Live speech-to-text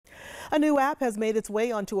A new app has made its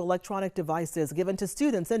way onto electronic devices given to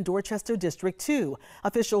students in Dorchester District 2.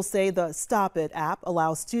 Officials say the Stop It app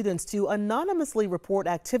allows students to anonymously report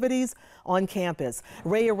activities on campus.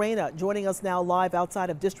 Ray Arena joining us now live outside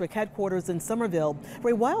of district headquarters in Somerville.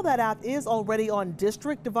 Ray, while that app is already on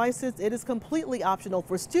district devices, it is completely optional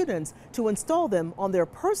for students to install them on their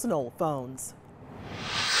personal phones.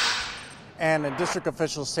 And district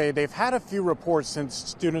officials say they've had a few reports since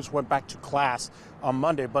students went back to class on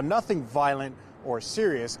Monday, but nothing violent or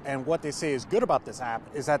serious. And what they say is good about this app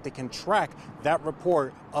is that they can track that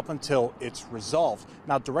report up until it's resolved.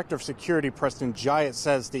 Now, Director of Security Preston Giant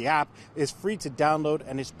says the app is free to download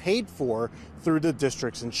and is paid for through the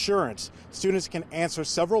district's insurance. Students can answer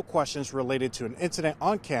several questions related to an incident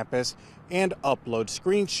on campus and upload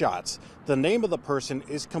screenshots. The name of the person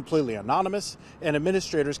is completely anonymous, and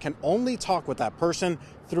administrators can only talk with that person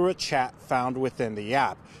through a chat found within the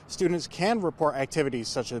app. Students can report activities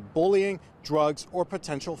such as bullying, drugs, or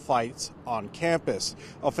potential fights on campus.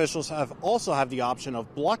 Officials also have the option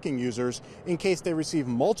of blocking users in case they receive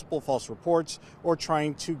multiple false reports or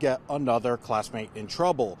trying to get another classmate in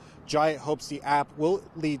trouble. Giant hopes the app will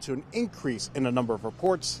lead to an increase in the number of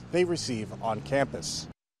reports they receive on campus.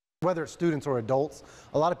 Whether it's students or adults,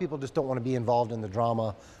 a lot of people just don't want to be involved in the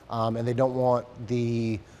drama, and they don't want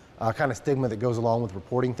the kind of stigma that goes along with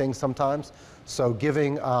reporting things sometimes. So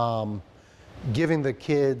giving the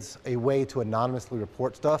kids a way to anonymously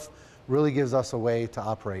report stuff really gives us a way to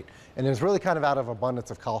operate. And it's really kind of out of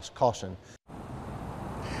abundance of caution.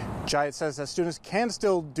 Giant says that students can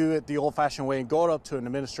still do it the old-fashioned way and go up to an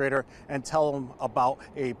administrator and tell them about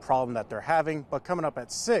a problem that they're having. But coming up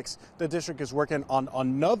at 6, the district is working on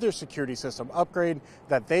another security system upgrade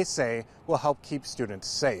that they say will help keep students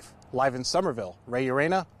safe. Live in Somerville, Ray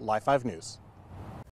Arena, Live 5 News.